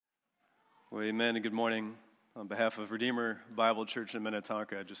Well, amen and good morning. On behalf of Redeemer Bible Church in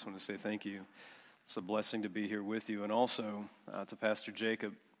Minnetonka, I just want to say thank you. It's a blessing to be here with you. And also to Pastor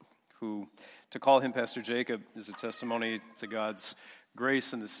Jacob, who, to call him Pastor Jacob is a testimony to God's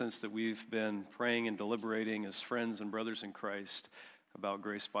grace in the sense that we've been praying and deliberating as friends and brothers in Christ about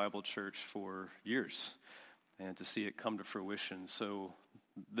Grace Bible Church for years, and to see it come to fruition. So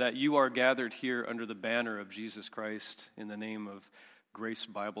that you are gathered here under the banner of Jesus Christ in the name of Grace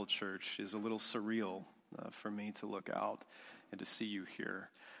Bible Church is a little surreal for me to look out and to see you here.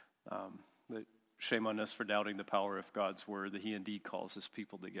 But shame on us for doubting the power of God's word, that he indeed calls his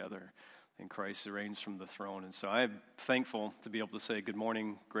people together and Christ reigns from the throne. And so I'm thankful to be able to say good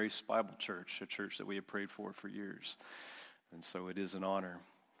morning, Grace Bible Church, a church that we have prayed for years. And so it is an honor.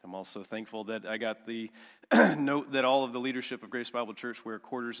 I'm also thankful that I got the note that all of the leadership of Grace Bible Church wear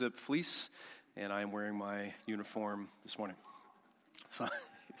quarter-zip fleece, and I am wearing my uniform this morning.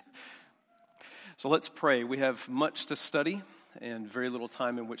 So let's pray. We have much to study and very little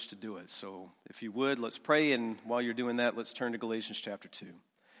time in which to do it. So if you would, let's pray, and while you're doing that, let's turn to Galatians chapter 2.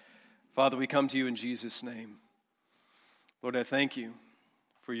 Father, we come to you in Jesus' name. Lord, I thank you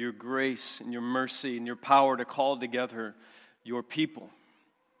for your grace and your mercy and your power to call together your people.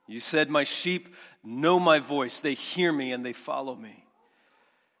 You said, my sheep know my voice. They hear me and they follow me.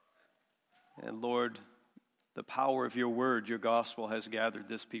 And Lord, the power of your word, your gospel, has gathered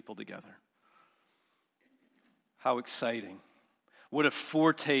this people together. How exciting. What a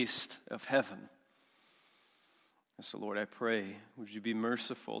foretaste of heaven. And so, Lord, I pray, would you be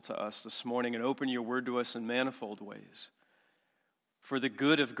merciful to us this morning and open your word to us in manifold ways. For the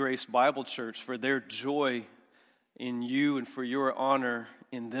good of Grace Bible Church, for their joy in you and for your honor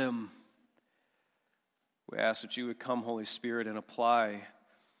in them. We ask that you would come, Holy Spirit, and apply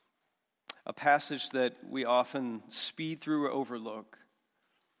a passage that we often speed through or overlook.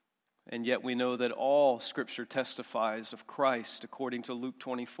 And yet we know that all Scripture testifies of Christ. According to Luke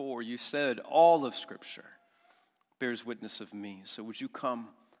 24, you said all of Scripture bears witness of me. So would you come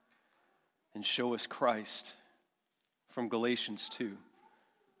and show us Christ from Galatians 2,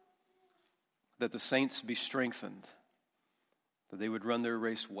 that the saints be strengthened, that they would run their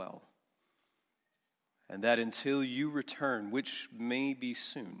race well, and that until you return, which may be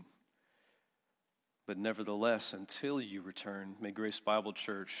soon, but nevertheless, until you return, may Grace Bible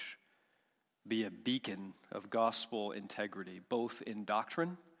Church be a beacon of gospel integrity, both in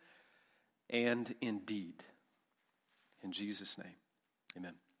doctrine and in deed. In Jesus' name,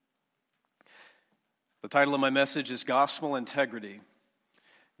 amen. The title of my message is Gospel Integrity.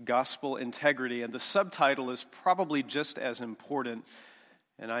 Gospel Integrity, and the subtitle is probably just as important,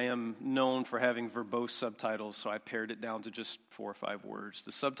 and I am known for having verbose subtitles, so I pared it down to just 4 or 5 words.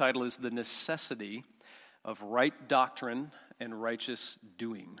 The subtitle is The Necessity of Right Doctrine and Righteous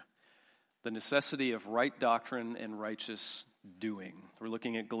Doing. The necessity of right doctrine and righteous doing. We're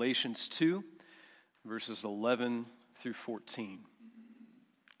looking at Galatians 2, verses 11 through 14.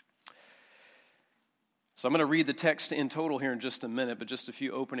 So I'm going to read the text in total here in just a minute, but just a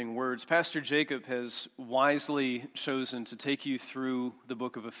few opening words. Pastor Jacob has wisely chosen to take you through the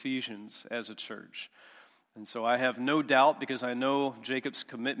book of Ephesians as a church. And so I have no doubt, because I know Jacob's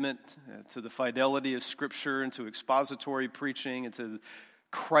commitment to the fidelity of Scripture and to expository preaching and to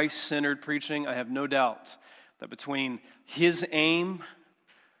Christ-centered preaching, I have no doubt that between his aim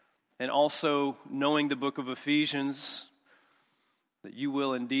and also knowing the book of Ephesians, that you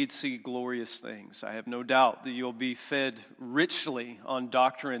will indeed see glorious things. I have no doubt that you'll be fed richly on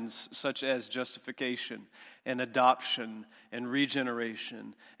doctrines such as justification and adoption and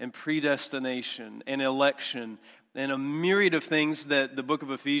regeneration and predestination and election and a myriad of things that the book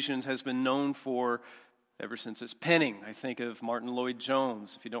of Ephesians has been known for ever since its penning. I think of Martin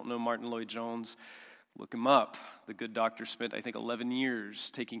Lloyd-Jones. If you don't know Martin Lloyd-Jones, look him up. The good doctor spent, I think, 11 years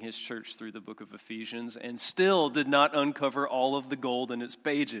taking his church through the book of Ephesians and still did not uncover all of the gold in its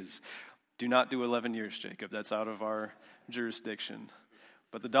pages. Do not do 11 years, Jacob. That's out of our jurisdiction.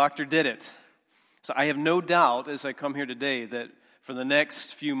 But the doctor did it. So I have no doubt as I come here today that for the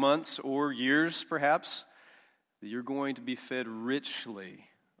next few months or years, perhaps, that you're going to be fed richly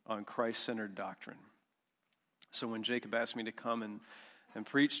on Christ-centered doctrine. So when Jacob asked me to come and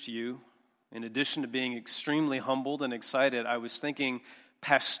preach to you, in addition to being extremely humbled and excited, I was thinking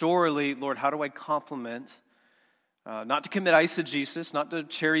pastorally, Lord, how do I complement, not to commit eisegesis, not to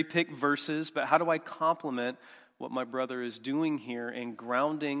cherry pick verses, but how do I complement what my brother is doing here and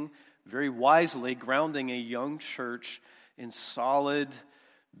grounding, very wisely, grounding a young church in solid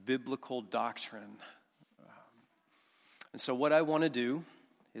biblical doctrine. And so what I want to do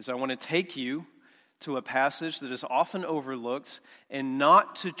is I want to take you to a passage that is often overlooked and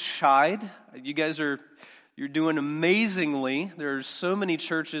not to chide. You're doing amazingly. There are so many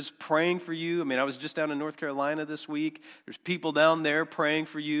churches praying for you. I mean, I was just down in North Carolina this week. There's people down there praying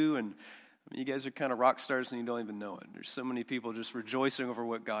for you, and you guys are kind of rock stars and you don't even know it. There's so many people just rejoicing over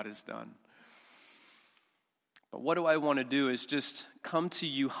what God has done. But what do I want to do is just come to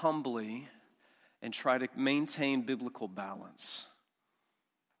you humbly and try to maintain biblical balance.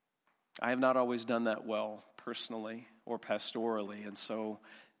 I have not always done that well personally or pastorally, and so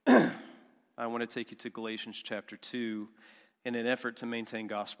I want to take you to Galatians chapter 2 in an effort to maintain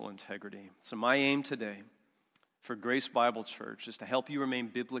gospel integrity. So my aim today for Grace Bible Church is to help you remain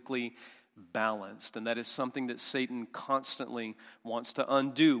biblically balanced, and that is something that Satan constantly wants to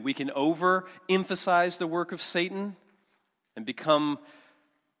undo. We can overemphasize the work of Satan and become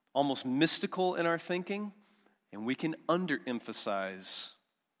almost mystical in our thinking, and we can underemphasize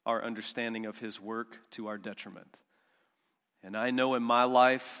our understanding of his work to our detriment. And I know in my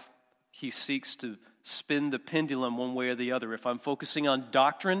life, he seeks to spin the pendulum one way or the other. If I'm focusing on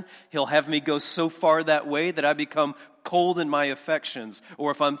doctrine, he'll have me go so far that way that I become cold in my affections.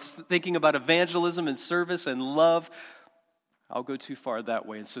 Or if I'm thinking about evangelism and service and love, I'll go too far that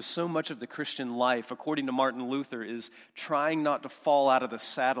way. And so much of the Christian life, according to Martin Luther, is trying not to fall out of the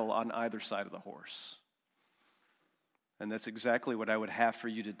saddle on either side of the horse. And that's exactly what I would have for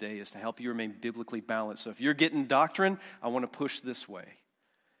you today, is to help you remain biblically balanced. So if you're getting doctrine, I want to push this way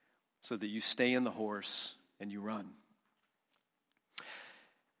so that you stay in the horse and you run.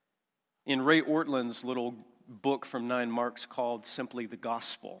 In Ray Ortland's little book from 9 Marks called Simply the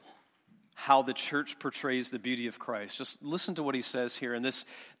Gospel, How the Church Portrays the Beauty of Christ, just listen to what he says here in this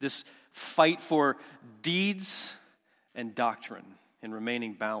fight for deeds and doctrine and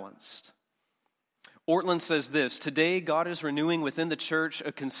remaining balanced. Ortland says this: today, God is renewing within the church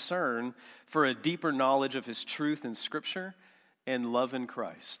a concern for a deeper knowledge of his truth in Scripture and love in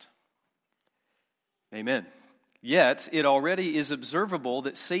Christ. Amen. Yet, it already is observable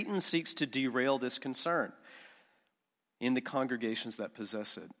that Satan seeks to derail this concern in the congregations that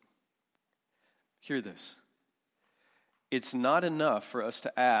possess it. Hear this. It's not enough for us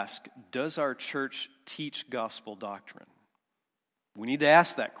to ask, does our church teach gospel doctrine? We need to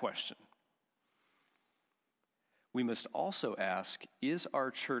ask that question. We must also ask, is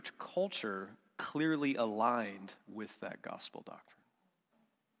our church culture clearly aligned with that gospel doctrine?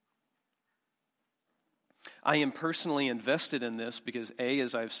 I am personally invested in this because,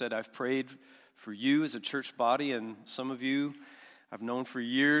 as I've said, I've prayed for you as a church body, and some of you I've known for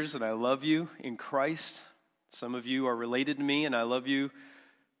years, and I love you in Christ. Some of you are related to me, and I love you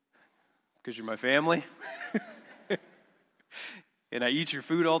because you're my family. And I eat your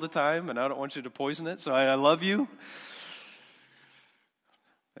food all the time, and I don't want you to poison it, so I love you.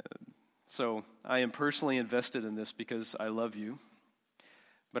 So I am personally invested in this because I love you.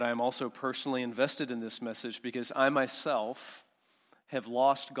 But I am also personally invested in this message because I myself have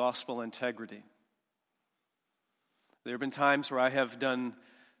lost gospel integrity. There have been times where I have done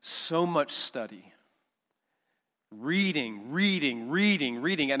so much study, reading,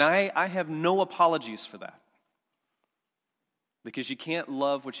 and I have no apologies for that. Because you can't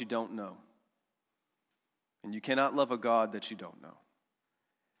love what you don't know. And you cannot love a God that you don't know.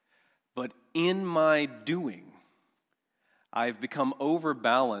 But in my doing, I've become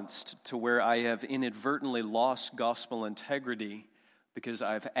overbalanced to where I have inadvertently lost gospel integrity because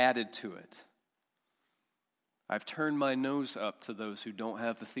I've added to it. I've turned my nose up to those who don't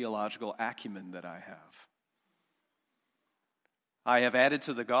have the theological acumen that I have. I have added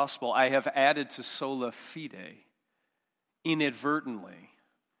to the gospel. I have added to sola fide inadvertently,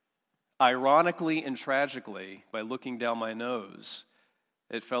 ironically and tragically, by looking down my nose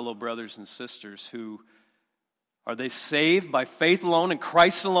at fellow brothers and sisters who, are they saved by faith alone, in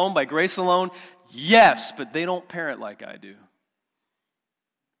Christ alone, by grace alone? Yes, but they don't parent like I do.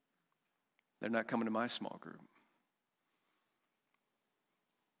 They're not coming to my small group.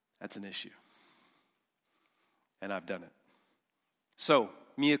 That's an issue. And I've done it. So,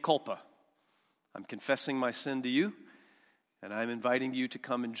 mea culpa. I'm confessing my sin to you, and I'm inviting you to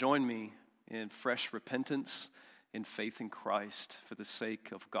come and join me in fresh repentance, in faith in Christ, for the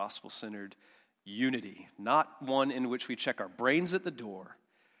sake of gospel-centered unity. Not one in which we check our brains at the door,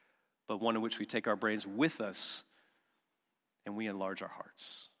 but one in which we take our brains with us and we enlarge our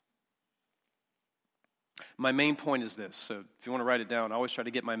hearts. My main point is this. So if you want to write it down, I always try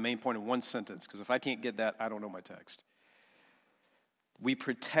to get my main point in one sentence, because if I can't get that, I don't know my text. We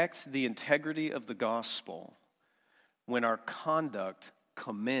protect the integrity of the gospel when our conduct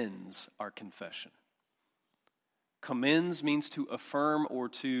commends our confession. Commends means to affirm or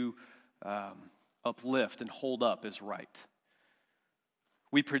to uplift and hold up as right.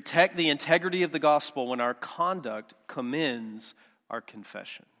 We protect the integrity of the gospel when our conduct commends our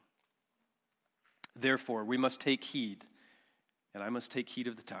confession. Therefore, we must take heed, and I must take heed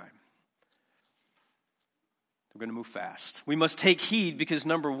of the time. We're going to move fast. We must take heed because,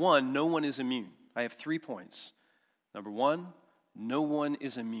 number one, no one is immune. I have 3 points. Number one, no one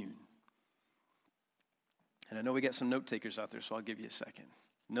is immune. And I know we got some note takers out there, so I'll give you a second.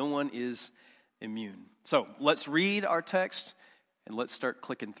 No one is immune. So let's read our text and let's start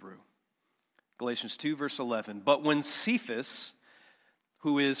clicking through. Galatians 2, verse 11. But when Cephas,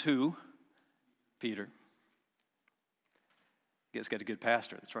 who is who? Peter. You guys got a good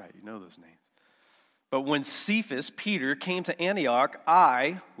pastor. That's right. You know those names. But when Cephas, Peter, came to Antioch,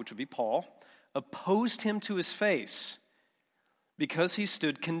 I, which would be Paul, opposed him to his face because he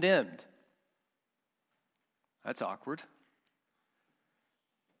stood condemned. That's awkward.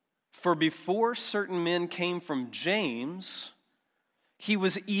 For before certain men came from James, he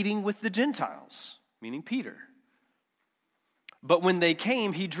was eating with the Gentiles, meaning Peter. But when they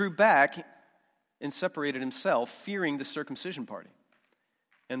came, he drew back and separated himself, fearing the circumcision party.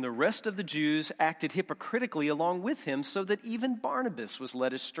 And the rest of the Jews acted hypocritically along with him, so that even Barnabas was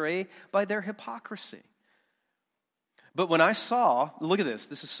led astray by their hypocrisy. But when I saw, look at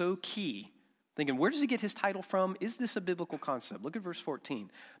this is so key. Thinking, where does he get his title from? Is this a biblical concept? Look at verse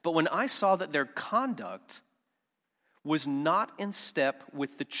 14. But when I saw that their conduct was not in step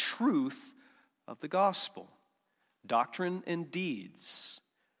with the truth of the gospel, doctrine and deeds,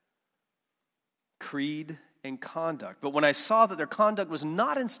 creed and conduct. But when I saw that their conduct was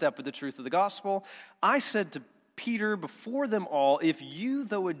not in step with the truth of the gospel, I said to Peter before them all, if you,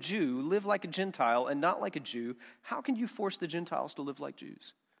 though a Jew, live like a Gentile and not like a Jew, how can you force the Gentiles to live like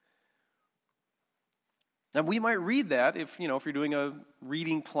Jews? Now, we might read that if you're doing a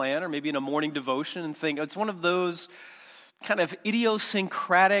reading plan or maybe in a morning devotion and think it's one of those kind of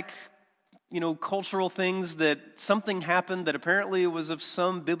idiosyncratic, cultural things that something happened that apparently was of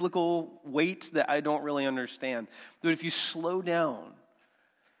some biblical weight that I don't really understand. But if you slow down,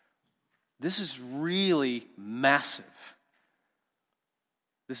 this is really massive.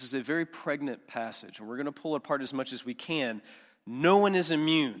 This is a very pregnant passage, and we're going to pull it apart as much as we can. No one is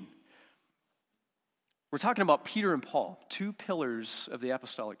immune. We're talking about Peter and Paul, 2 pillars of the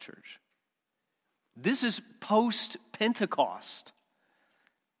apostolic church. This is post-Pentecost.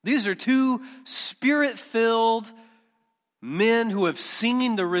 These are 2 spirit-filled men who have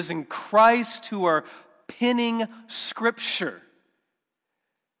seen the risen Christ, who are penning Scripture.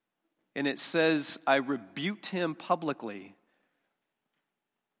 And it says, I rebuked him publicly.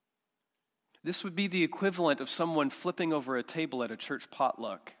 This would be the equivalent of someone flipping over a table at a church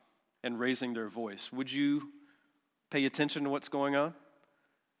potluck and raising their voice. Would you pay attention to what's going on?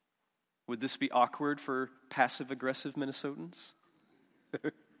 Would this be awkward for passive-aggressive Minnesotans?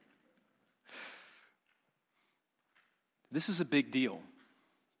 This is a big deal.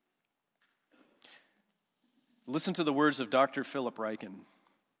 Listen to the words of Dr. Philip Ryken.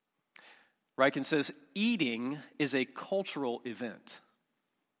 Ryken says, eating is a cultural event.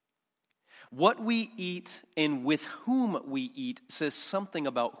 What we eat and with whom we eat says something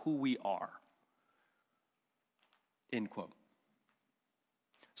about who we are. End quote.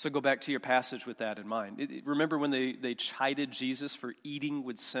 So go back to your passage with that in mind. Remember when they chided Jesus for eating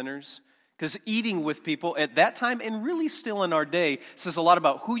with sinners? Because eating with people at that time, and really still in our day, says a lot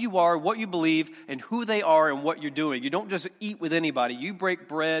about who you are, what you believe, and who they are and what you're doing. You don't just eat with anybody. You break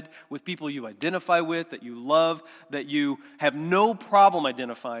bread with people you identify with, that you love, that you have no problem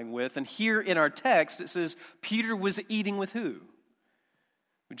identifying with. And here in our text, it says Peter was eating with who?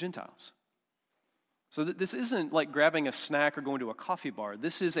 With Gentiles. So this isn't like grabbing a snack or going to a coffee bar.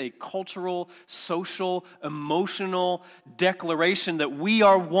 This is a cultural, social, emotional declaration that we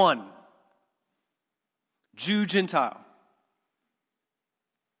are one. Jew, Gentile.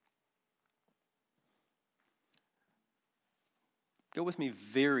 Go with me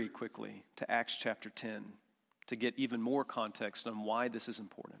very quickly to Acts chapter 10 to get even more context on why this is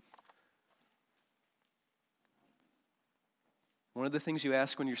important. One of the things you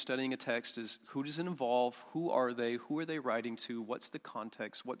ask when you're studying a text is, who does it involve? Who are they? Who are they writing to? What's the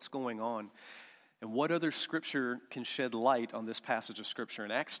context? What's going on? And what other scripture can shed light on this passage of scripture?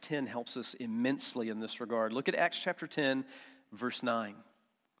 And Acts 10 helps us immensely in this regard. Look at Acts chapter 10, verse 9.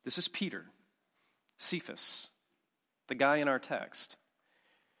 This is Peter, Cephas, the guy in our text.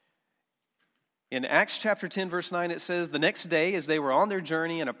 In Acts chapter 10, verse 9, it says, the next day as they were on their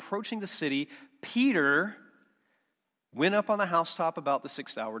journey and approaching the city, Peter went up on the housetop about the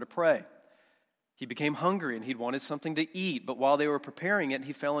 6th hour to pray. He became hungry and he wanted something to eat, but while they were preparing it,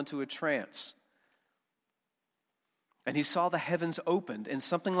 he fell into a trance. And he saw the heavens opened and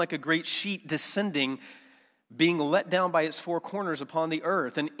something like a great sheet descending, being let down by its four corners upon the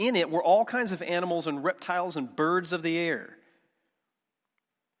earth. And in it were all kinds of animals and reptiles and birds of the air.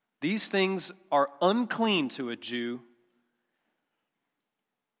 These things are unclean to a Jew.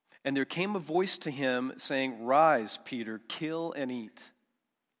 And there came a voice to him saying, "Rise, Peter, kill and eat."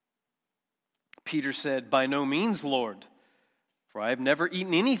 Peter said, "By no means, Lord, for I have never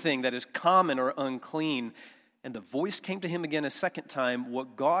eaten anything that is common or unclean." And the voice came to him again a second time,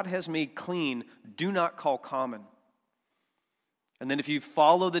 "What God has made clean, do not call common." And then if you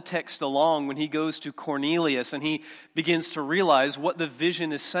follow the text along, when he goes to Cornelius and he begins to realize what the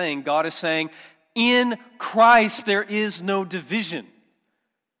vision is saying, God is saying, in Christ there is no division.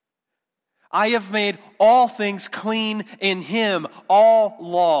 I have made all things clean in him. All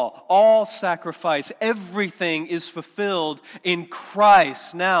law, all sacrifice, everything is fulfilled in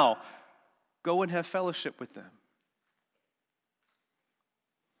Christ. Now, go and have fellowship with them.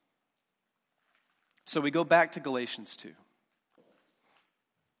 So we go back to Galatians 2.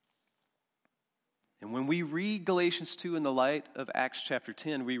 And when we read Galatians 2 in the light of Acts chapter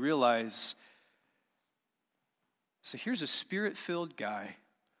 10, we realize, so here's a spirit-filled guy.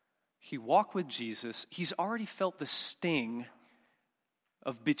 He walked with Jesus. He's already felt the sting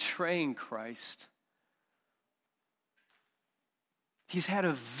of betraying Christ. He's had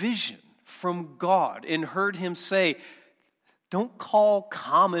a vision from God and heard him say, don't call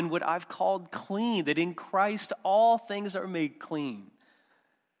common what I've called clean, that in Christ all things are made clean.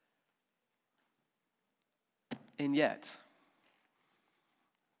 And yet,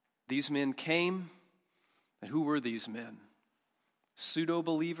 these men came, and who were these men?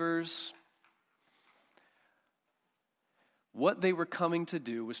 Pseudo-believers. What they were coming to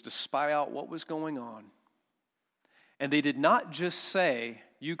do was to spy out what was going on. And they did not just say,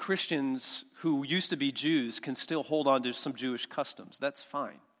 you Christians who used to be Jews can still hold on to some Jewish customs. That's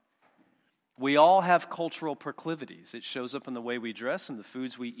fine. We all have cultural proclivities. It shows up in the way we dress and the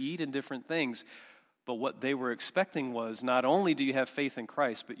foods we eat and different things. But what they were expecting was, not only do you have faith in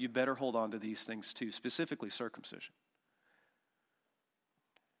Christ, but you better hold on to these things too, specifically circumcision.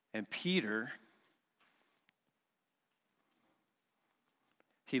 And Peter,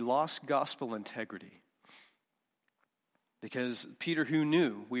 he lost gospel integrity. Because Peter, who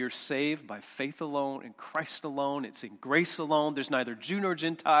knew we are saved by faith alone, in Christ alone, it's in grace alone, there's neither Jew nor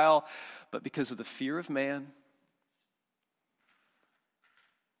Gentile, but because of the fear of man,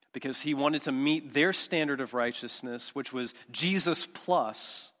 because he wanted to meet their standard of righteousness, which was Jesus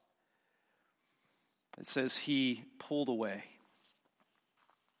plus, it says he pulled away.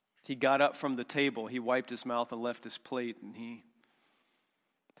 He got up from the table, he wiped his mouth and left his plate, and he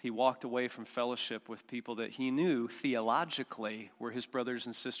walked away from fellowship with people that he knew theologically were his brothers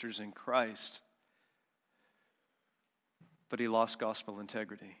and sisters in Christ. But he lost gospel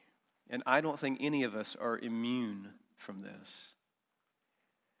integrity. And I don't think any of us are immune from this.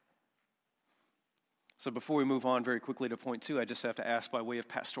 So before we move on very quickly to point 2, I just have to ask by way of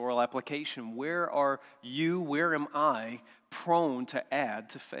pastoral application, where are you, where am I prone to add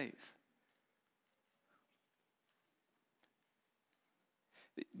to faith?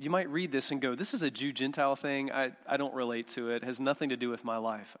 You might read this and go, this is a Jew-Gentile thing. I don't relate to it. It has nothing to do with my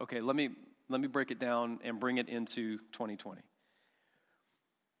life. Okay, let me break it down and bring it into 2020.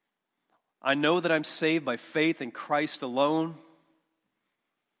 I know that I'm saved by faith in Christ alone.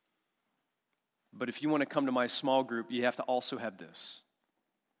 But if you want to come to my small group, you have to also have this.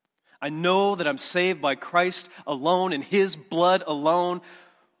 I know that I'm saved by Christ alone and his blood alone.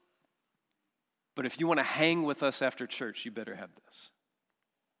 But if you want to hang with us after church, you better have this.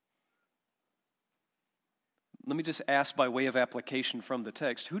 Let me just ask by way of application from the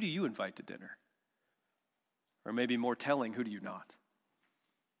text, who do you invite to dinner? Or maybe more telling, who do you not?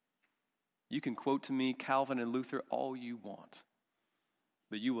 You can quote to me Calvin and Luther all you want.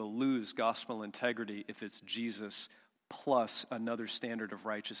 But you will lose gospel integrity if it's Jesus plus another standard of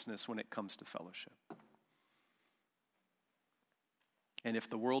righteousness when it comes to fellowship. And if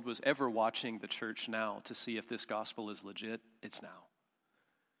the world was ever watching the church now to see if this gospel is legit, it's now.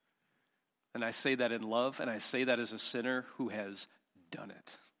 And I say that in love, and I say that as a sinner who has done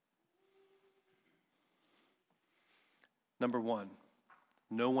it. Number 1,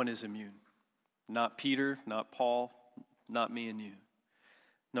 no one is immune. Not Peter, not Paul, not me and you.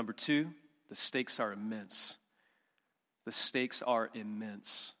 Number 2, the stakes are immense. The stakes are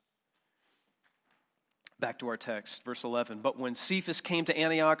immense. Back to our text, verse 11. But when Cephas came to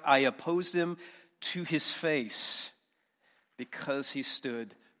Antioch, I opposed him to his face because he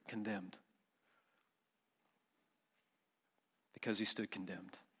stood condemned. Because he stood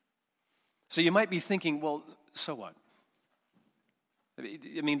condemned. So you might be thinking, well, so what?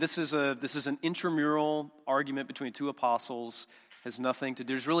 I mean, this is an intramural argument between two apostles. Has nothing to.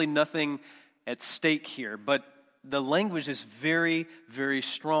 There's really nothing at stake here, but the language is very, very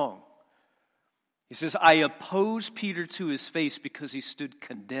strong. He says, I oppose Peter to his face because he stood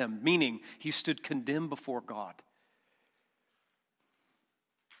condemned, meaning he stood condemned before God.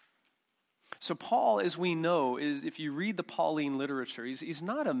 So Paul, as we know, is if you read the Pauline literature, he's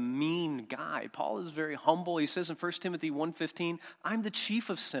not a mean guy. Paul is very humble. He says in 1 Timothy 1:15, I'm the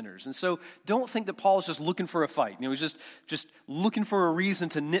chief of sinners. And so don't think that Paul is just looking for a fight. He's just looking for a reason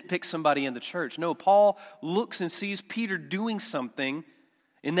to nitpick somebody in the church. No, Paul looks and sees Peter doing something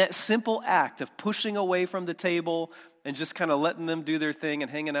in that simple act of pushing away from the table and just kind of letting them do their thing and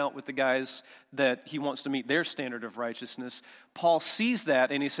hanging out with the guys that he wants to meet their standard of righteousness. Paul sees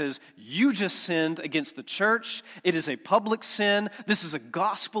that and he says, you just sinned against the church. It is a public sin. This is a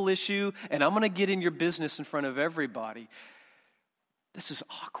gospel issue, and I'm going to get in your business in front of everybody. This is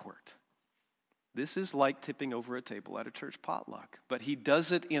awkward. This is like tipping over a table at a church potluck. But he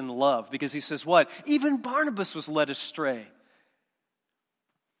does it in love because he says what? Even Barnabas was led astray.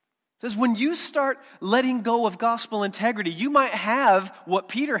 Says when you start letting go of gospel integrity, you might have what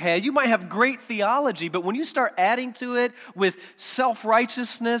Peter had. You might have great theology, but when you start adding to it with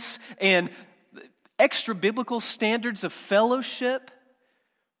self-righteousness and extra biblical standards of fellowship,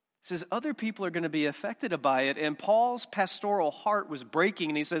 it says other people are going to be affected by it. And Paul's pastoral heart was breaking,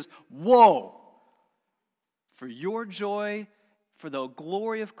 and he says, whoa, for your joy, for the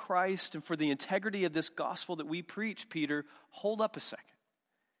glory of Christ, and for the integrity of this gospel that we preach, Peter, hold up a second.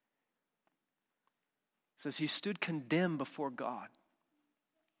 Says he stood condemned before God.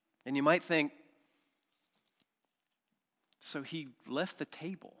 And you might think, so he left the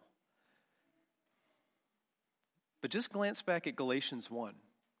table. But just glance back at Galatians 1.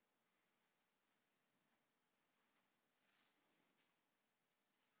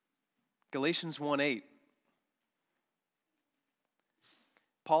 Galatians 1:8.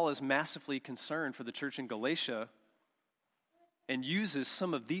 Paul is massively concerned for the church in Galatia and uses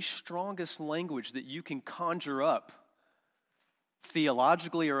some of the strongest language that you can conjure up,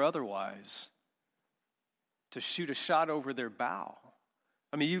 theologically or otherwise, to shoot a shot over their bow.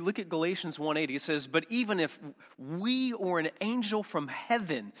 I mean, you look at Galatians 1:8, he says, but even if we or an angel from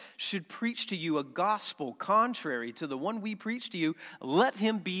heaven should preach to you a gospel contrary to the one we preach to you, let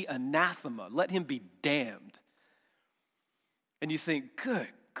him be anathema, let him be damned. And you think, good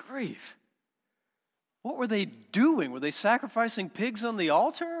grief. What were they doing? Were they sacrificing pigs on the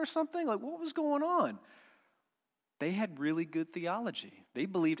altar or something? Like, what was going on? They had really good theology. They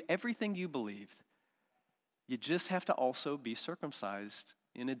believed everything you believed. You just have to also be circumcised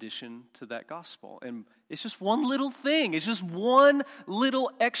in addition to that gospel. And it's just one little thing. It's just one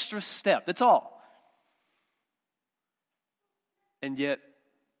little extra step. That's all. And yet,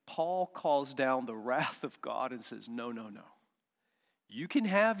 Paul calls down the wrath of God and says, no, no, no. You can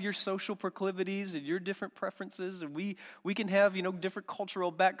have your social proclivities and your different preferences, and we can have, different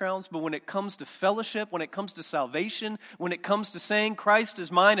cultural backgrounds, but when it comes to fellowship, when it comes to salvation, when it comes to saying Christ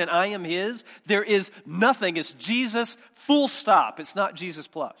is mine and I am his, there is nothing. It's Jesus, full stop. It's not Jesus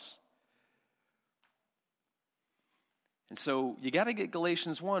plus. And so you got to get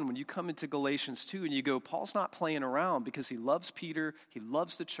Galatians 1 when you come into Galatians 2 and you go, Paul's not playing around because he loves Peter, he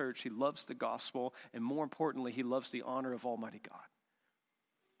loves the church, he loves the gospel, and more importantly, he loves the honor of Almighty God.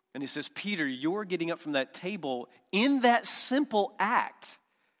 And he says, Peter, you're getting up from that table in that simple act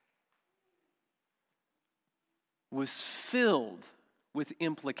was filled with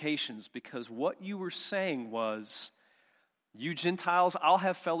implications because what you were saying was, you Gentiles, I'll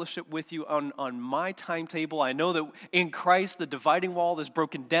have fellowship with you on my timetable. I know that in Christ the dividing wall is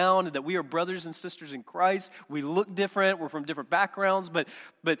broken down and that we are brothers and sisters in Christ. We look different. We're from different backgrounds, but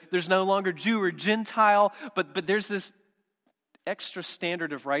there's no longer Jew or Gentile. But there's this extra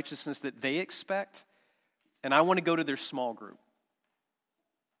standard of righteousness that they expect, and I want to go to their small group.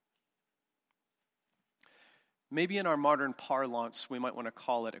 Maybe in our modern parlance, we might want to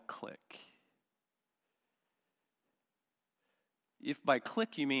call it a clique. If by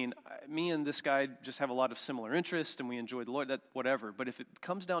clique you mean me and this guy just have a lot of similar interests and we enjoy the Lord, that whatever. But if it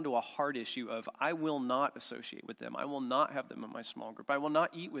comes down to a hard issue of I will not associate with them, I will not have them in my small group, I will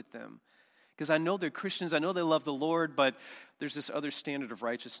not eat with them, because I know they're Christians, I know they love the Lord, but there's this other standard of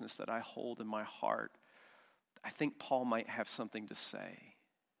righteousness that I hold in my heart. I think Paul might have something to say.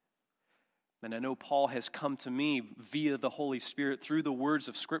 And I know Paul has come to me via the Holy Spirit through the words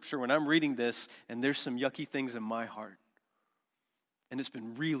of Scripture when I'm reading this, and there's some yucky things in my heart. And it's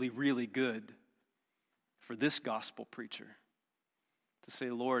been really, really good for this gospel preacher to say,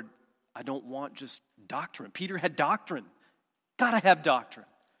 Lord, I don't want just doctrine. Peter had doctrine. Gotta have doctrine.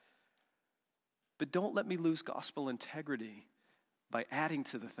 But don't let me lose gospel integrity by adding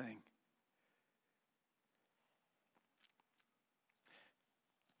to the thing.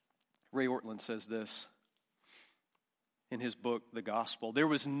 Ray Ortlund says this in his book, The Gospel. There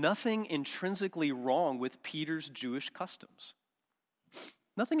was nothing intrinsically wrong with Peter's Jewish customs.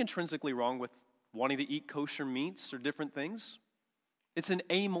 Nothing intrinsically wrong with wanting to eat kosher meats or different things. It's an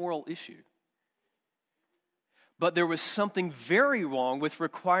amoral issue. But there was something very wrong with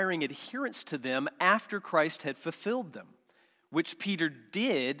requiring adherence to them after Christ had fulfilled them, which Peter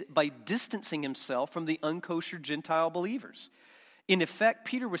did by distancing himself from the unkosher Gentile believers. In effect,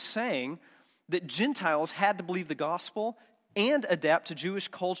 Peter was saying that Gentiles had to believe the gospel and adapt to Jewish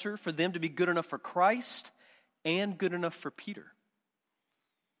culture for them to be good enough for Christ and good enough for Peter.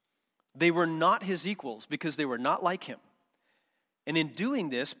 They were not his equals because they were not like him. And in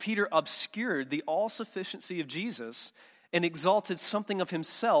doing this, Peter obscured the all-sufficiency of Jesus and exalted something of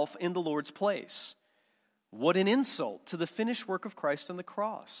himself in the Lord's place. What an insult to the finished work of Christ on the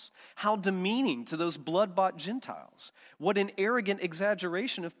cross. How demeaning to those blood-bought Gentiles. What an arrogant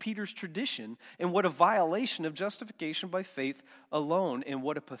exaggeration of Peter's tradition, and what a violation of justification by faith alone, and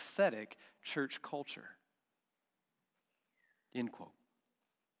what a pathetic church culture. End quote.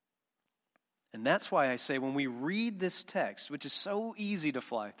 And that's why I say when we read this text, which is so easy to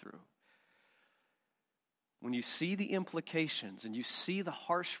fly through, when you see the implications and you see the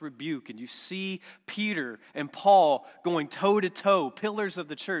harsh rebuke and you see Peter and Paul going toe-to-toe, pillars of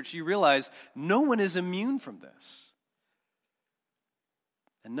the church, you realize no one is immune from this.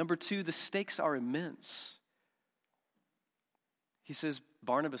 And number two, the stakes are immense. He says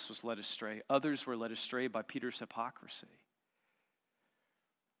Barnabas was led astray. Others were led astray by Peter's hypocrisy.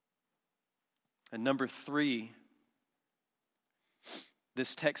 And number three,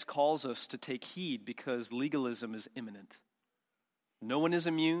 this text calls us to take heed because legalism is imminent. No one is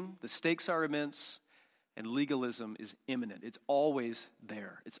immune, the stakes are immense, and legalism is imminent. It's always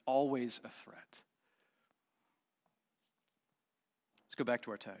there. It's always a threat. Let's go back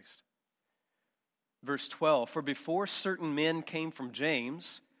to our text. Verse 12, for before certain men came from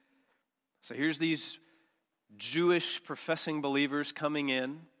James, so here's these Jewish professing believers coming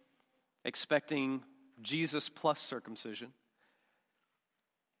in, expecting Jesus plus circumcision.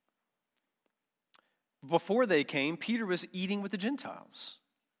 Before they came, Peter was eating with the Gentiles,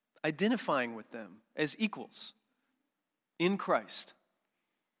 identifying with them as equals in Christ.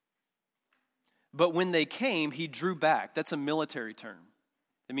 But when they came, he drew back. That's a military term.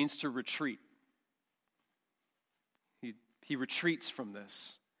 It means to retreat. He retreats from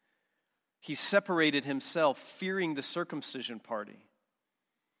this. He separated himself, fearing the circumcision party.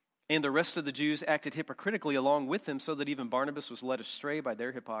 And the rest of the Jews acted hypocritically along with him, so that even Barnabas was led astray by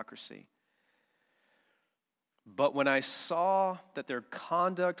their hypocrisy. But when I saw that their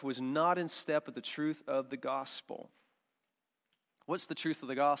conduct was not in step with the truth of the gospel. What's the truth of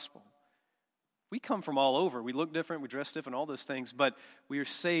the gospel? We come from all over. We look different, we dress different, all those things, but we are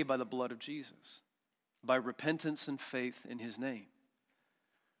saved by the blood of Jesus, by repentance and faith in his name.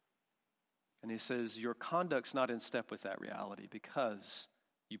 And he says, your conduct's not in step with that reality because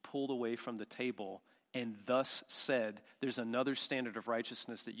you pulled away from the table and thus said, there's another standard of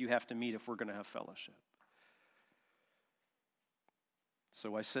righteousness that you have to meet if we're going to have fellowship.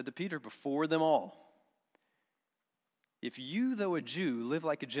 So I said to Peter before them all, if you, though a Jew, live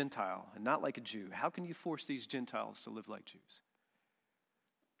like a Gentile and not like a Jew, how can you force these Gentiles to live like Jews?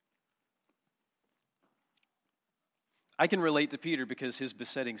 I can relate to Peter because his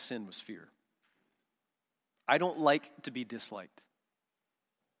besetting sin was fear. I don't like to be disliked.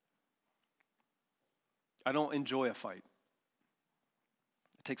 I don't enjoy a fight.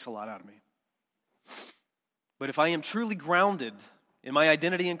 It takes a lot out of me. But if I am truly grounded in my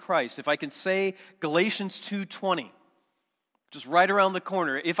identity in Christ, if I can say Galatians 2:20, just right around the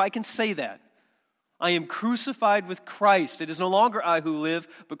corner, if I can say that, I am crucified with Christ. It is no longer I who live,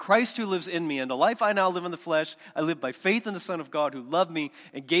 but Christ who lives in me. And the life I now live in the flesh, I live by faith in the Son of God who loved me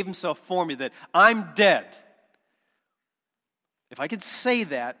and gave himself for me, that I'm dead. If I could say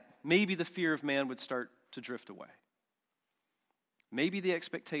that, maybe the fear of man would start to drift away. Maybe the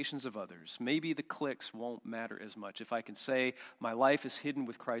expectations of others, maybe the cliques won't matter as much if I can say my life is hidden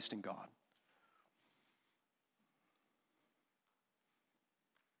with Christ in God.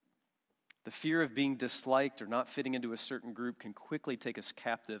 The fear of being disliked or not fitting into a certain group can quickly take us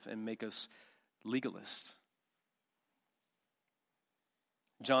captive and make us legalists.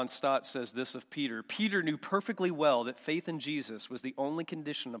 John Stott says this of Peter. Peter knew perfectly well that faith in Jesus was the only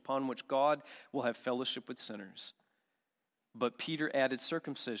condition upon which God will have fellowship with sinners. But Peter added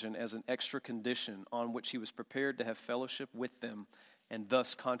circumcision as an extra condition on which he was prepared to have fellowship with them and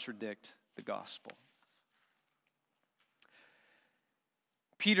thus contradict the gospel.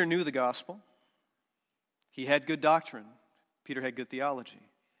 Peter knew the gospel. He had good doctrine. Peter had good theology.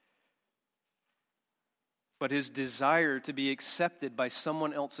 But his desire to be accepted by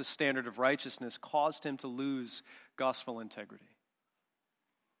someone else's standard of righteousness caused him to lose gospel integrity.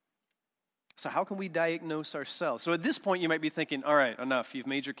 So how can we diagnose ourselves? So at this point you might be thinking, all right, enough. You've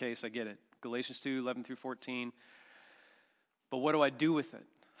made your case. I get it. Galatians 2, 11 through 14. But what do I do with it?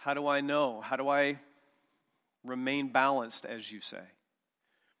 How do I know? How do I remain balanced, as you say?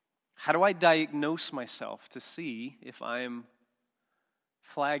 How do I diagnose myself to see if I'm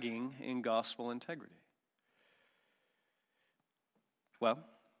flagging in gospel integrity? Well,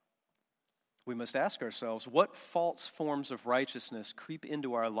 we must ask ourselves, what false forms of righteousness creep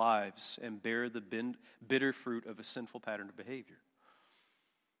into our lives and bear the bitter fruit of a sinful pattern of behavior?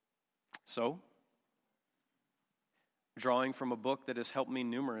 So, drawing from a book that has helped me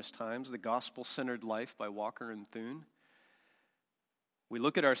numerous times, The Gospel-Centered Life by Walker and Thune, we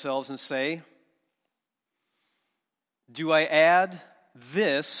look at ourselves and say, do I add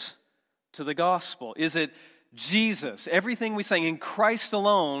this to the gospel? Is it Jesus, everything we say in Christ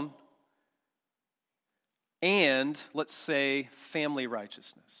alone, and, let's say, family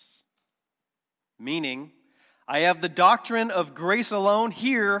righteousness? Meaning, I have the doctrine of grace alone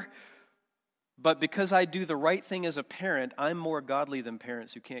here, but because I do the right thing as a parent, I'm more godly than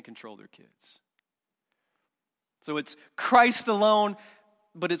parents who can't control their kids. So it's Christ alone,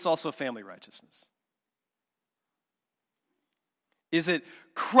 but it's also family righteousness. Is it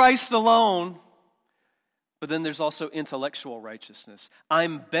Christ alone, but then there's also intellectual righteousness?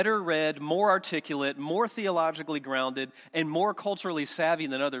 I'm better read, more articulate, more theologically grounded, and more culturally savvy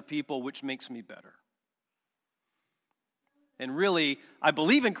than other people, which makes me better. And really, I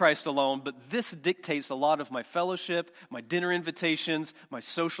believe in Christ alone, but this dictates a lot of my fellowship, my dinner invitations, my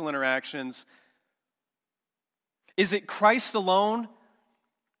social interactions. Is it Christ alone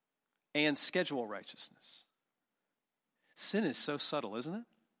and schedule righteousness? Sin is so subtle, isn't it?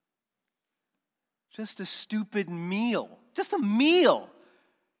 Just a stupid meal. Just a meal.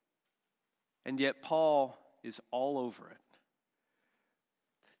 And yet Paul is all over it.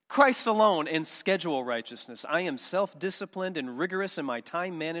 Christ alone and schedule righteousness. I am self-disciplined and rigorous in my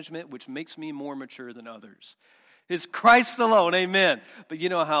time management, which makes me more mature than others. It's Christ alone, amen. But you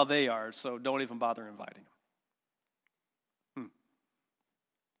know how they are, so don't even bother inviting them.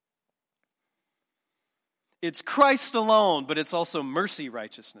 It's Christ alone, but it's also mercy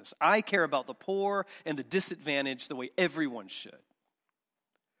righteousness. I care about the poor and the disadvantaged the way everyone should.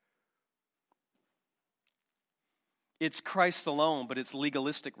 It's Christ alone, but it's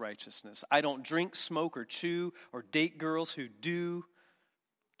legalistic righteousness. I don't drink, smoke, or chew, or date girls who do.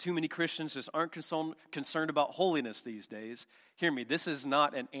 Too many Christians just aren't concerned about holiness these days. Hear me, this is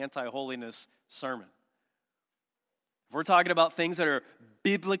not an anti-holiness sermon. If we're talking about things that are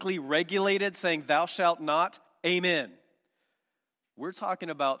biblically regulated, saying thou shalt not, amen. We're talking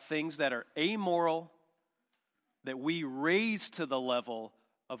about things that are amoral, that we raise to the level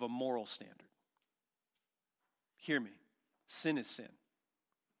of a moral standard. Hear me, sin is sin.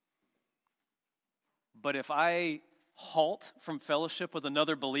 But if I halt from fellowship with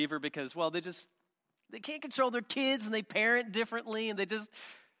another believer because, well, they can't control their kids and they parent differently and they just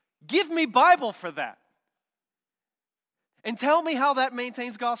give me Bible for that. And tell me how that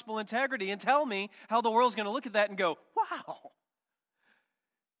maintains gospel integrity and tell me how the world's going to look at that and go, wow,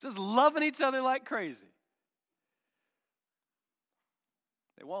 just loving each other like crazy.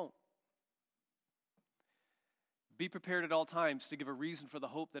 They won't. Be prepared at all times to give a reason for the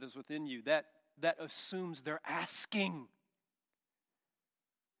hope that is within you. That assumes they're asking.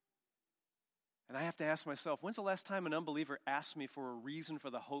 And I have to ask myself, when's the last time an unbeliever asked me for a reason for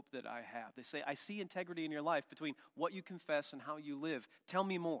the hope that I have? They say, I see integrity in your life between what you confess and how you live. Tell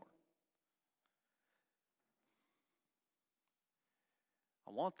me more.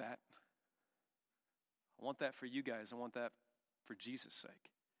 I want that. I want that for you guys. I want that for Jesus'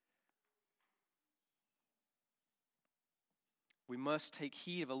 sake. We must take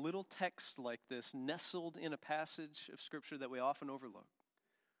heed of a little text like this nestled in a passage of Scripture that we often overlook.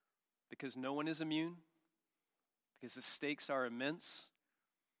 Because no one is immune, because the stakes are immense,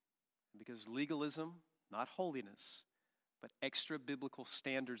 because legalism, not holiness, but extra biblical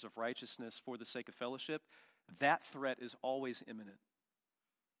standards of righteousness for the sake of fellowship, that threat is always imminent.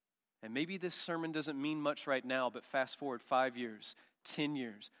 And maybe this sermon doesn't mean much right now, but fast forward 5 years, 10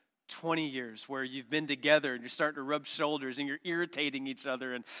 years, 20 years where you've been together and you're starting to rub shoulders and you're irritating each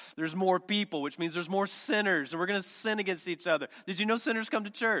other and there's more people, which means there's more sinners and we're going to sin against each other. Did you know sinners come to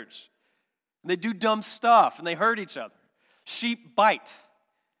church? And they do dumb stuff and they hurt each other. Sheep bite.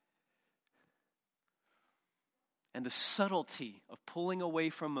 And the subtlety of pulling away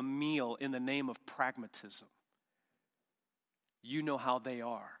from a meal in the name of pragmatism. You know how they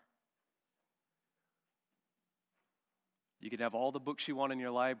are. You can have all the books you want in your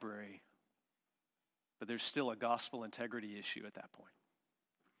library, but there's still a gospel integrity issue at that point.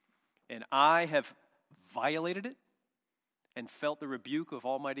 And I have violated it and felt the rebuke of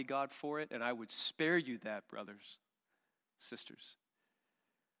Almighty God for it, and I would spare you that, brothers, sisters.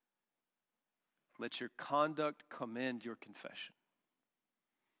 Let your conduct commend your confession.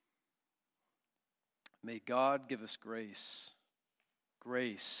 May God give us grace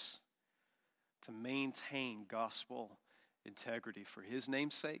to maintain gospel integrity for His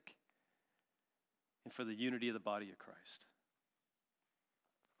name's sake and for the unity of the body of Christ.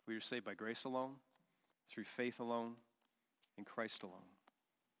 We are saved by grace alone, through faith alone, in Christ alone.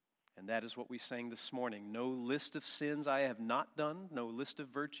 And that is what we sang this morning. No list of sins I have not done, no list of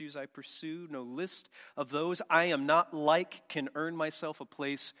virtues I pursue, no list of those I am not like can earn myself a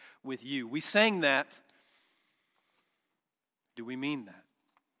place with you. We sang that. Do we mean that?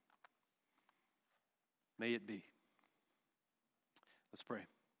 May it be. Let's pray.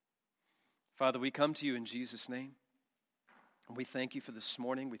 Father, we come to you in Jesus' name. And we thank you for this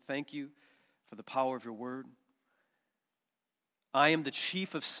morning. We thank you for the power of your word. I am the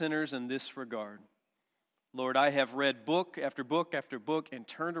chief of sinners in this regard. Lord, I have read book after book after book and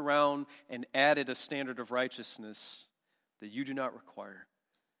turned around and added a standard of righteousness that you do not require.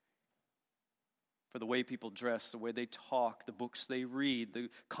 For the way people dress, the way they talk, the books they read, the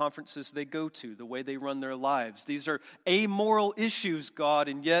conferences they go to, the way they run their lives. These are amoral issues, God,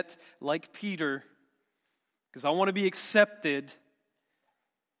 and yet, like Peter, because I want to be accepted,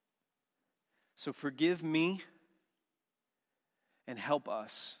 so forgive me and help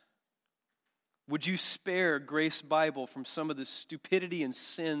us. Would you spare Grace Bible from some of the stupidity and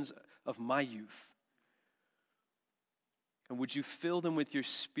sins of my youth? And would you fill them with your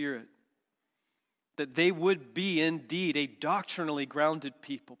Spirit, that they would be indeed a doctrinally grounded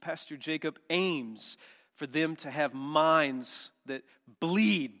people? Pastor Jacob aims for them to have minds that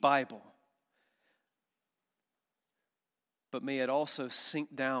bleed Bible. But may it also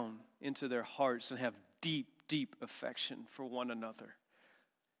sink down into their hearts and have deep, deep affection for one another.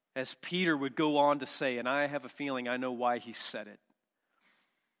 As Peter would go on to say, and I have a feeling I know why he said it,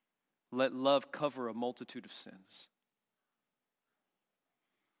 let love cover a multitude of sins.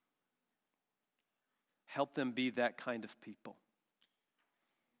 Help them be that kind of people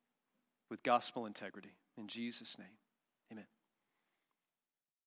with gospel integrity. In Jesus' name, amen.